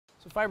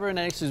So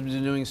Fibrenetix has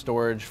been doing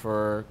storage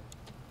for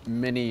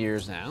many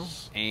years now,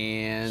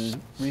 and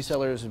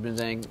resellers have been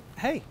saying,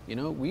 hey,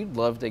 we'd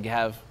love to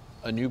have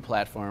a new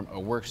platform, a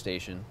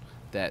workstation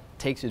that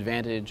takes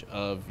advantage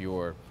of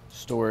your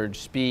storage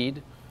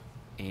speed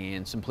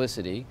and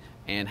simplicity,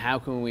 and how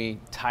can we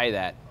tie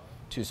that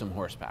to some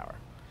horsepower?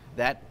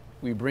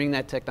 We bring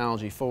that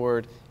technology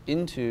forward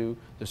into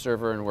the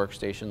server and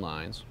workstation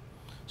lines,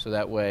 so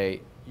that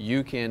way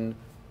you can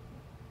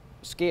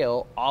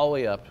scale all the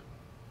way up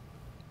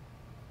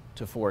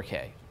to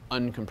 4K,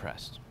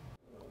 uncompressed.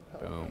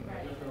 Boom.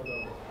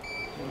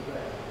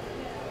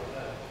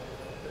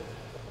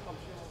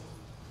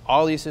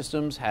 All these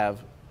systems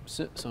have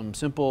some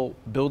simple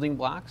building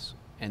blocks,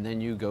 and then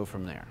you go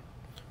from there.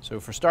 So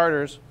for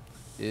starters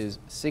is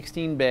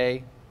 16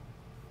 bay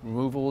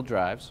removable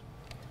drives.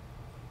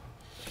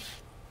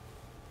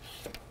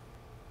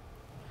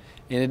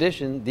 In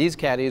addition, these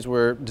caddies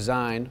were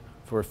designed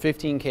for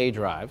 15K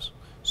drives,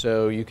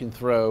 so you can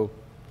throw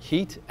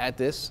heat at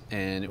this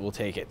and it will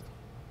take it.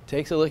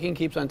 Takes a licking,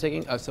 keeps on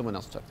ticking. Oh, someone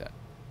else took that.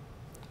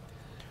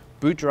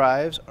 Boot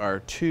drives are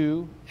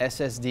 2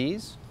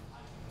 SSDs,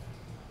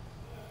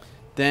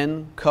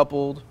 then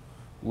coupled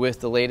with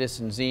the latest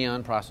in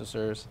Xeon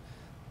processors,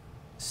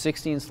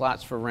 16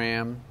 slots for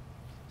RAM,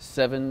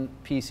 7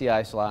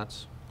 PCI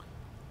slots,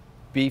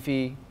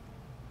 beefy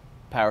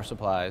power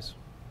supplies,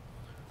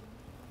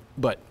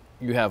 but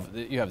you have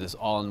this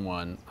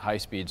all-in-one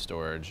high-speed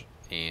storage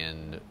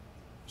and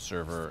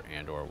server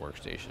and/or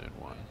workstation in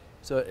one.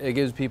 So it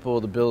gives people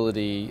the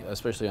ability,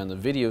 especially on the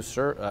video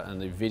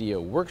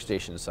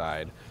workstation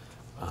side,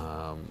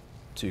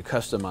 to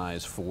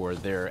customize for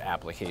their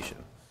application.